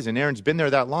 And it is, and Aaron's been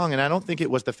there that long, and I don't think it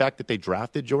was the fact that they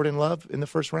drafted Jordan Love in the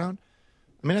first round.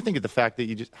 I mean, I think it's the fact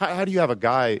that how do you have a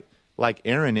guy like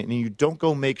Aaron and you don't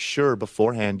go make sure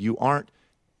beforehand you aren't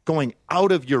going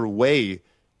out of your way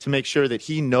to make sure that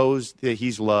he knows that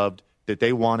he's loved, that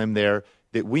they want him there,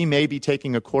 that we may be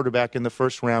taking a quarterback in the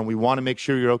first round. We want to make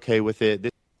sure you're okay with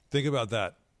it. Think about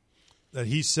that. That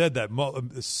he said that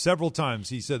several times.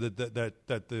 He said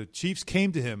that the Chiefs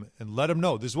came to him and let him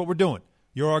know, this is what we're doing.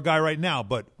 You're our guy right now,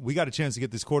 but we got a chance to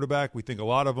get this quarterback. We think a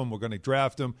lot of him. We're going to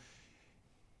draft him.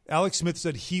 Alex Smith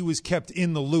said he was kept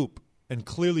in the loop, and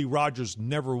clearly Rodgers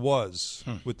never was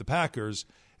with the Packers.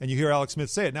 And you hear Alex Smith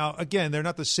say it. Now, again, they're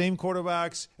not the same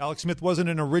quarterbacks. Alex Smith wasn't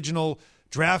an original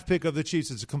draft pick of the Chiefs.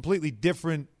 It's a completely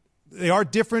different – they are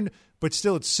different, but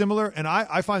still it's similar. And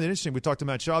I find it interesting. We talked to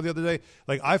Matt Shaw the other day.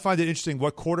 Like, I find it interesting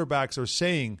what quarterbacks are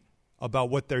saying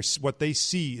about what they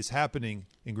see is happening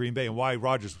in Green Bay and why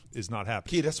Rodgers is not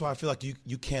happy. Key, that's why I feel like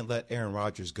you can't let Aaron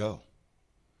Rodgers go.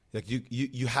 Like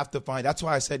you have to find. That's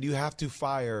why I said you have to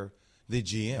fire the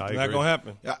GM. It's not going to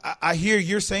happen. I hear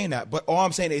you're saying that, but all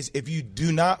I'm saying is if you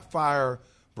do not fire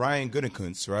Brian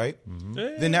Gutekunst, right?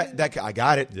 Mm-hmm. Then that I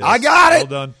got it. Yes. I got it.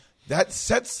 Well done. That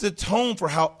sets the tone for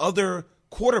how other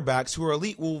quarterbacks who are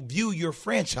elite will view your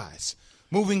franchise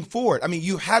moving forward. I mean,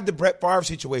 you had the Brett Favre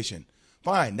situation.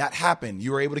 Fine, that happened.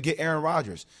 You were able to get Aaron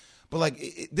Rodgers. But,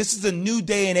 this is a new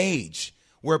day and age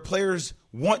where players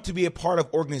want to be a part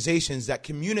of organizations that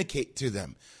communicate to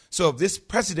them. So if this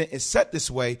precedent is set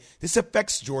this way, this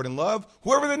affects Jordan Love,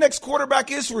 whoever the next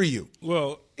quarterback is for you.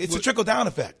 Well, it's a trickle-down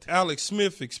effect. Alex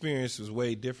Smith's experience is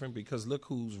way different because look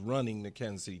who's running the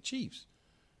Kansas City Chiefs.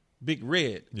 Big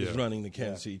Red is running the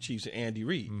Kansas City Chiefs and Andy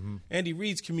Reid. Mm-hmm. Andy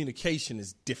Reid's communication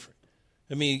is different.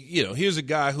 I mean, here's a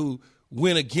guy who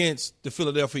went against the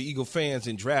Philadelphia Eagle fans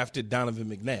and drafted Donovan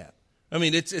McNabb. I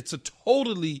mean, it's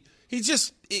totally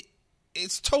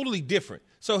different.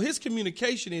 So his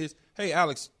communication is, hey,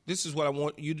 Alex, this is what I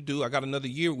want you to do. I got another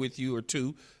year with you or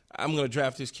two. I'm going to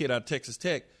draft this kid out of Texas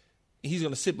Tech. He's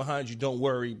going to sit behind you. Don't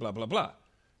worry, blah, blah, blah.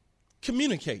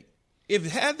 Communicate.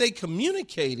 Had they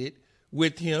communicated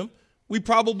with him, we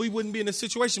probably wouldn't be in a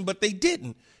situation, but they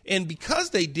didn't. And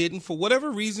because they didn't, for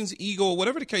whatever reasons, ego or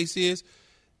whatever the case is,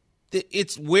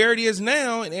 it's where it is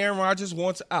now, and Aaron Rodgers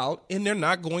wants out, and they're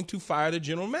not going to fire the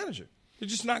general manager. They're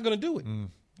just not going to do it.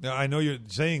 Now, I know you're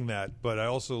saying that, but I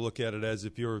also look at it as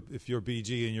if you're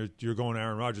BG and you're going to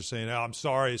Aaron Rodgers saying, "Oh, I'm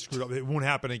sorry, I screwed up. It won't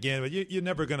happen again." But you're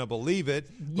never going to believe it.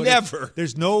 But never.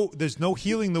 There's no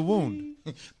healing the wound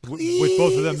with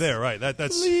both of them there, right?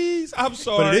 That's. Please, I'm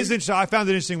sorry. But it is interesting. I found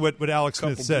it interesting what Alex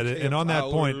Smith said, and on that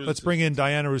point, let's bring in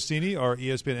Dianna Russini, our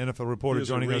ESPN NFL reporter,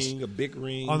 joining us a big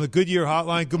ring on the Goodyear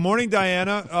Hotline. Good morning,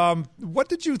 Dianna. What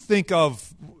did you think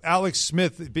of Alex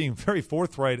Smith being very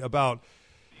forthright about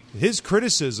his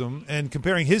criticism and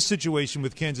comparing his situation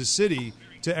with Kansas City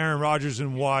to Aaron Rodgers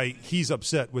and why he's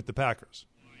upset with the Packers?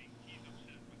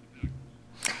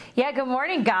 Yeah, good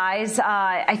morning, guys.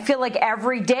 I feel like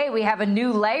every day we have a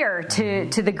new layer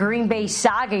to the Green Bay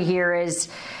saga here as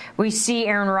we see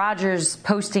Aaron Rodgers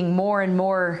posting more and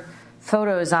more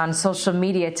photos on social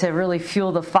media to really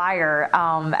fuel the fire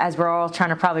as we're all trying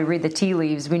to probably read the tea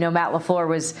leaves. We know Matt LaFleur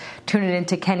was tuning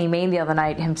into Kenny Mayne the other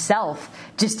night himself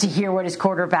just to hear what his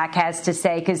quarterback has to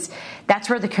say, because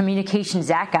that's where the communication's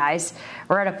at, guys.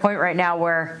 We're at a point right now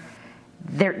where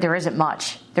there isn't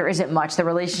much. There isn't much. The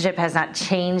relationship has not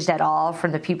changed at all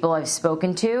from the people I've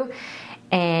spoken to.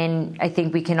 And I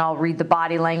think we can all read the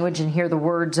body language and hear the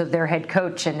words of their head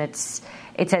coach. And it's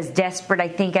as desperate, I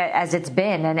think, as it's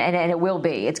been. And it will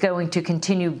be. It's going to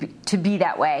continue to be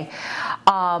that way.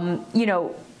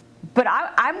 But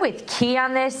I'm with Key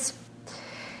on this.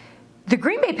 The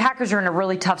Green Bay Packers are in a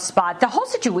really tough spot. The whole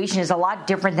situation is a lot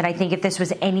different than I think if this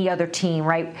was any other team,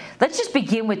 right? Let's just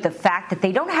begin with the fact that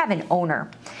they don't have an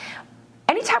owner.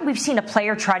 Anytime we've seen a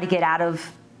player try to get out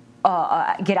of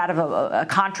a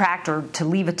contract or to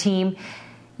leave a team,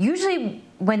 usually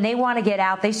when they want to get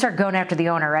out, they start going after the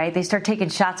owner, right? They start taking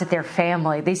shots at their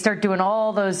family. They start doing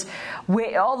all those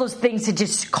things to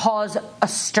just cause a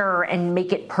stir and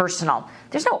make it personal.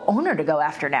 There's no owner to go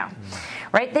after now,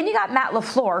 right? Then you got Matt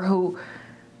LaFleur, who,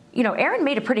 Aaron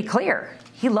made it pretty clear.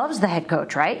 He loves the head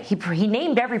coach, right? He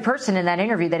named every person in that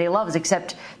interview that he loves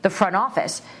except the front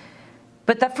office.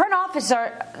 But the front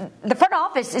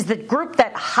office is the group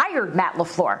that hired Matt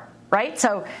LaFleur, right?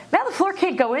 So Matt LaFleur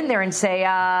can't go in there and say,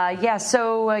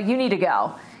 you need to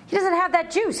go. He doesn't have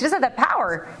that juice. He doesn't have that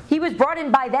power. He was brought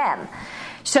in by them.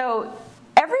 So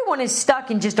everyone is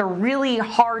stuck in just a really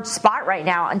hard spot right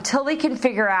now until they can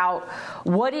figure out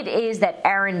what it is that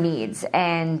Aaron needs.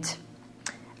 And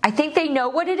I think they know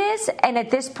what it is. And at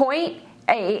this point,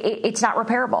 it's not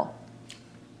repairable.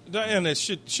 Diana,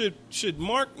 should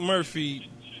Mark Murphy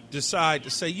decide to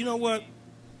say, you know what,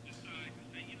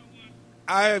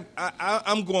 I'm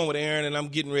going with Aaron and I'm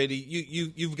getting ready.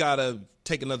 You've got to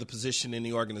take another position in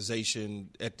the organization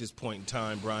at this point in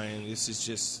time, Brian. This is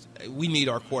just, we need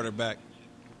our quarterback.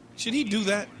 Should he do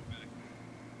that?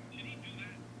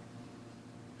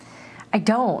 I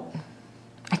don't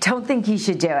think he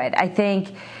should do it. I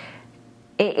think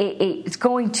it's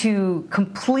going to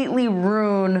completely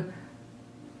ruin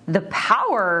the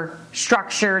power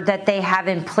structure that they have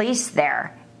in place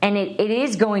there. And it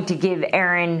is going to give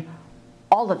Aaron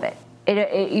all of it.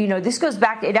 This goes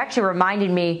back, it actually reminded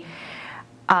me,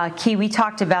 Key, we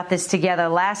talked about this together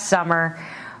last summer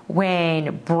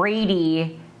when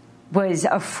Brady was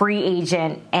a free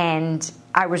agent and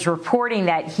I was reporting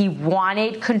that he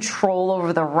wanted control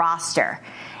over the roster.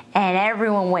 And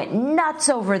everyone went nuts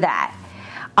over that.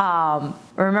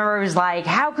 Remember, it was like,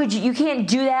 how could you can't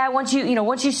do that. Once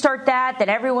you start that, then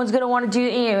everyone's going to want to do,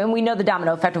 and we know the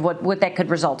domino effect of what that could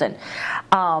result in.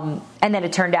 And then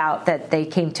it turned out that they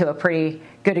came to a pretty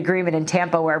good agreement in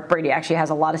Tampa where Brady actually has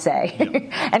a lot to say. Yep.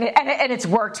 and it's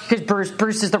worked because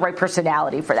Bruce is the right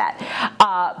personality for that.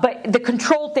 But the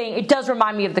control thing, it does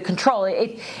remind me of the control.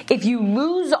 If you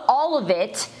lose all of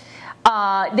it,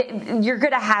 you're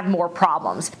going to have more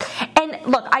problems. And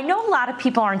look, I know a lot of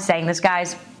people aren't saying this,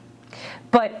 guys,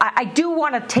 but I do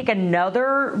want to take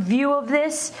another view of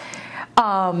this.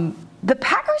 The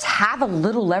Packers have a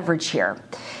little leverage here.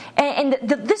 And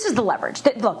this is the leverage.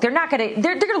 Look, they're going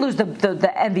to lose the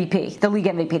MVP, the league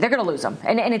MVP. They're going to lose him,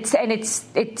 and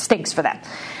it stinks for them.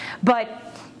 But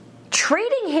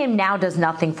trading him now does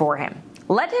nothing for him.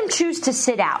 Let him choose to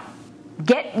sit out.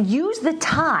 Use the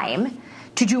time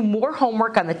to do more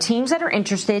homework on the teams that are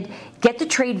interested, get the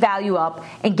trade value up,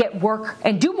 and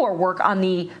do more work on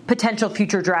the potential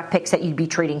future draft picks that you'd be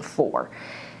trading for.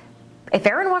 If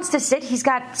Aaron wants to sit, he's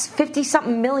got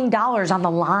 $50-something million on the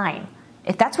line.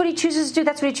 If that's what he chooses to do,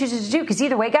 that's what he chooses to do. Because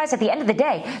either way, guys, at the end of the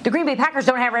day, the Green Bay Packers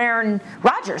don't have Aaron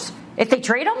Rodgers. If they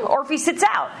trade him or if he sits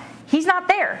out, he's not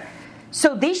there.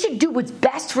 So they should do what's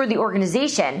best for the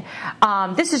organization.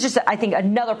 This is just, I think,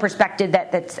 another perspective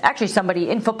that's actually somebody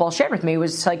in football shared with me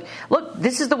was like, look,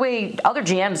 this is the way other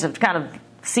GMs have kind of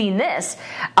seen this.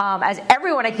 As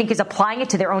everyone, I think, is applying it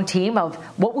to their own team of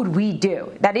what would we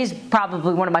do? That is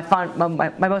probably one of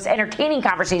my most entertaining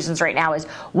conversations right now is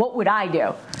what would I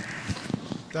do?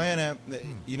 Diana,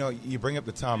 you bring up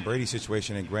the Tom Brady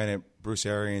situation, and granted, Bruce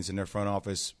Arians and their front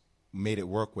office made it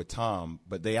work with Tom,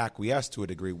 but they acquiesced to a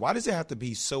degree. Why does it have to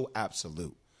be so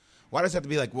absolute? Why does it have to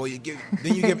be like, well, you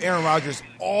give Aaron Rodgers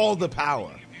all the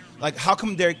power? Like, how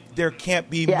come there can't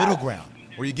be middle ground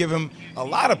where you give him a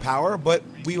lot of power, but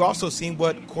we've also seen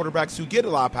what quarterbacks who get a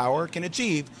lot of power can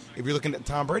achieve if you're looking at the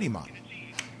Tom Brady model?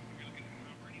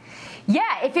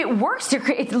 Yeah, if it works,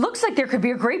 it looks like there could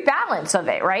be a great balance of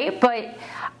it, right? But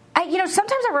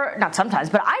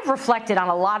I've reflected on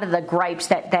a lot of the gripes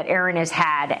that Aaron has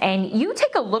had. And you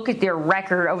take a look at their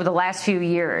record over the last few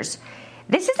years.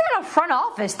 This isn't a front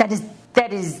office that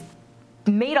is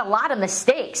made a lot of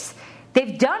mistakes.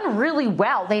 They've done really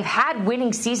well. They've had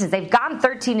winning seasons. They've gone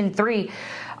 13-3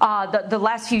 the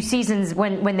last few seasons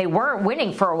when they weren't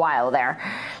winning for a while there.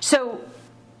 So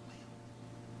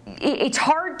it's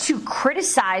hard to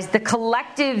criticize the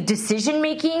collective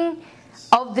decision-making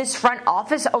of this front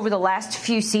office over the last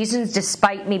few seasons,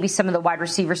 despite maybe some of the wide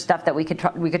receiver stuff that we could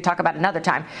talk about another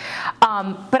time.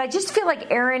 But I just feel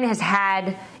like Aaron has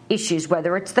had issues,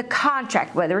 whether it's the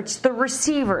contract, whether it's the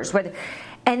receivers,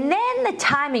 and then the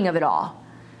timing of it all.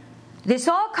 This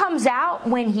all comes out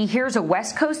when he hears a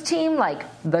West Coast team like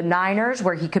the Niners,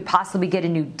 where he could possibly get a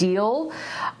new deal.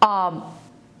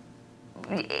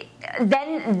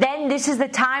 Then this is the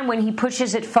time when he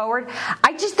pushes it forward.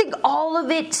 I just think all of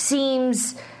it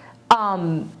seems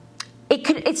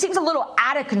it seems a little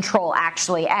out of control,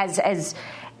 actually, as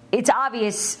it's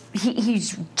obvious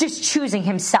he's just choosing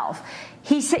himself.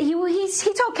 He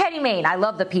told Kenny Mayne, "I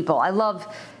love the people. I love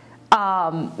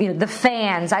the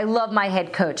fans. I love my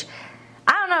head coach."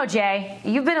 I don't know, Jay.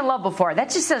 You've been in love before. That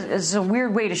just is a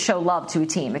weird way to show love to a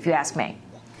team, if you ask me.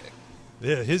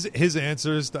 Yeah, his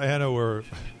answers, Dianna,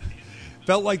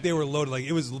 felt like they were loaded. Like,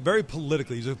 it was very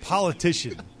political. He was a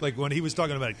politician. Like when he was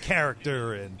talking about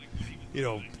character and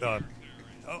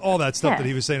all that stuff that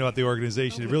he was saying about the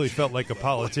organization, it really felt like a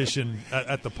politician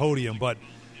at the podium. But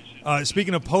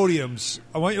speaking of podiums,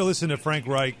 I want you to listen to Frank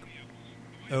Reich,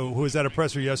 who was at a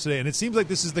presser yesterday, and it seems like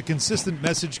this is the consistent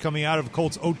message coming out of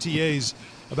Colts OTAs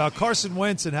about Carson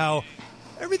Wentz and how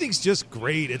everything's just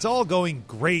great. It's all going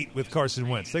great with Carson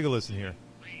Wentz. Take a listen here.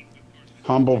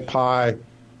 Humble pie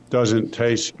doesn't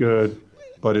taste good,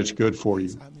 but it's good for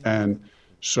you. And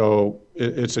so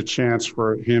it's a chance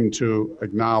for him to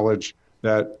acknowledge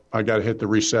that I got to hit the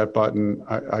reset button.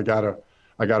 I got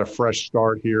a fresh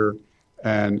start here,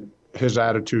 and his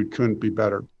attitude couldn't be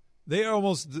better. They are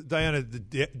almost,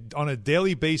 Dianna, on a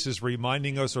daily basis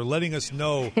reminding us or letting us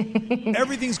know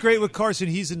everything's great with Carson.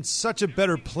 He's in such a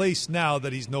better place now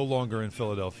that he's no longer in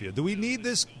Philadelphia. Do we need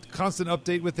this constant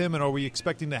update with him, and are we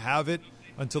expecting to have it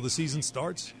until the season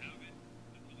starts?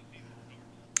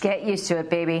 Get used to it,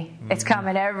 baby. It's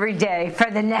coming every day for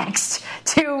the next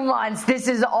 2 months. This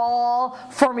is all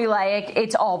formulaic.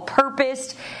 It's all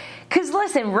purposed. Because,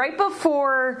 listen, right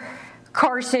before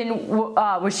Carson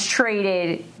was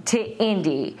traded to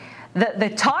Indy,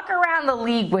 the talk around the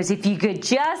league was if you could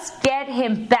just get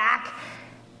him back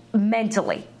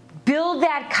mentally, build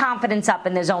that confidence up,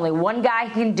 and there's only one guy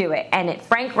who can do it, and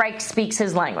Frank Reich speaks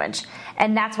his language,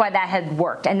 and that's why that had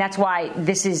worked, and that's why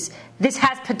this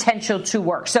has potential to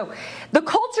work. So the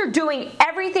Colts are doing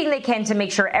everything they can to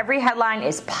make sure every headline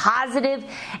is positive,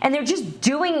 and they're just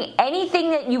doing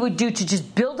anything that you would do to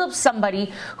just build up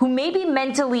somebody who may be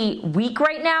mentally weak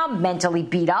right now, mentally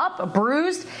beat up,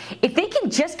 bruised. If they can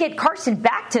just get Carson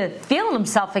back to feeling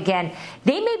himself again,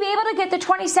 they may be able to get the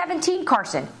 2017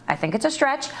 Carson. I think it's a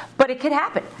stretch, but it could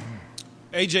happen.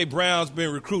 A.J. Brown's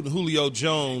been recruiting Julio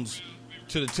Jones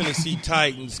to the Tennessee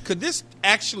Titans. Could this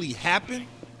actually happen?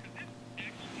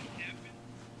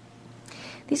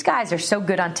 These guys are so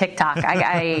good on TikTok.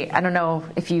 I don't know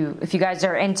if you guys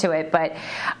are into it, but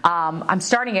I'm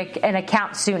starting an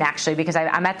account soon, actually, because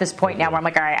I'm at this point now where I'm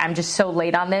like, all right, I'm just so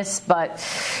late on this, but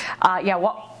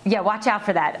watch out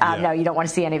for that. No, you don't want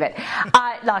to see any of it.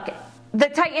 Look, the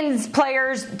Titans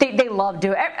players, they love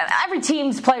doing it. Every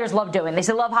team's players love doing this.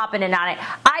 They love hopping in on it.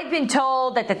 I've been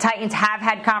told that the Titans have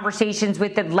had conversations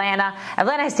with Atlanta.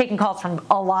 Atlanta has taken calls from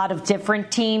a lot of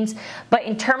different teams. But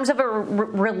in terms of it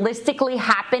realistically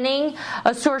happening,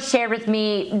 a source shared with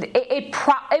me, it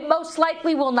most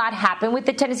likely will not happen with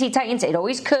the Tennessee Titans. It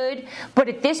always could. But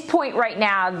at this point right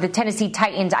now, the Tennessee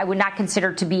Titans, I would not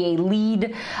consider to be a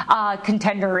lead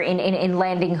contender in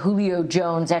landing Julio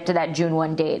Jones after that June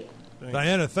 1 date.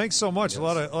 Dianna, thanks so much. Yes. A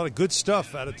lot of good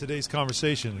stuff out of today's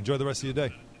conversation. Enjoy the rest of your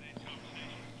day.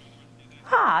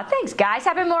 Thanks, guys.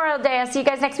 Happy Memorial Day. I'll see you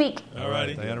guys next week. All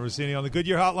righty. Dianna Russini on the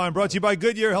Goodyear Hotline, brought to you by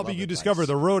Goodyear, helping you discover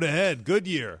the road ahead.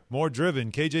 Goodyear, more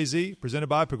driven. KJZ, presented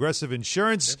by Progressive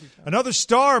Insurance. Another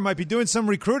star might be doing some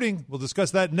recruiting. We'll discuss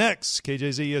that next.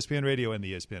 KJZ, ESPN Radio, and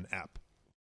the ESPN app.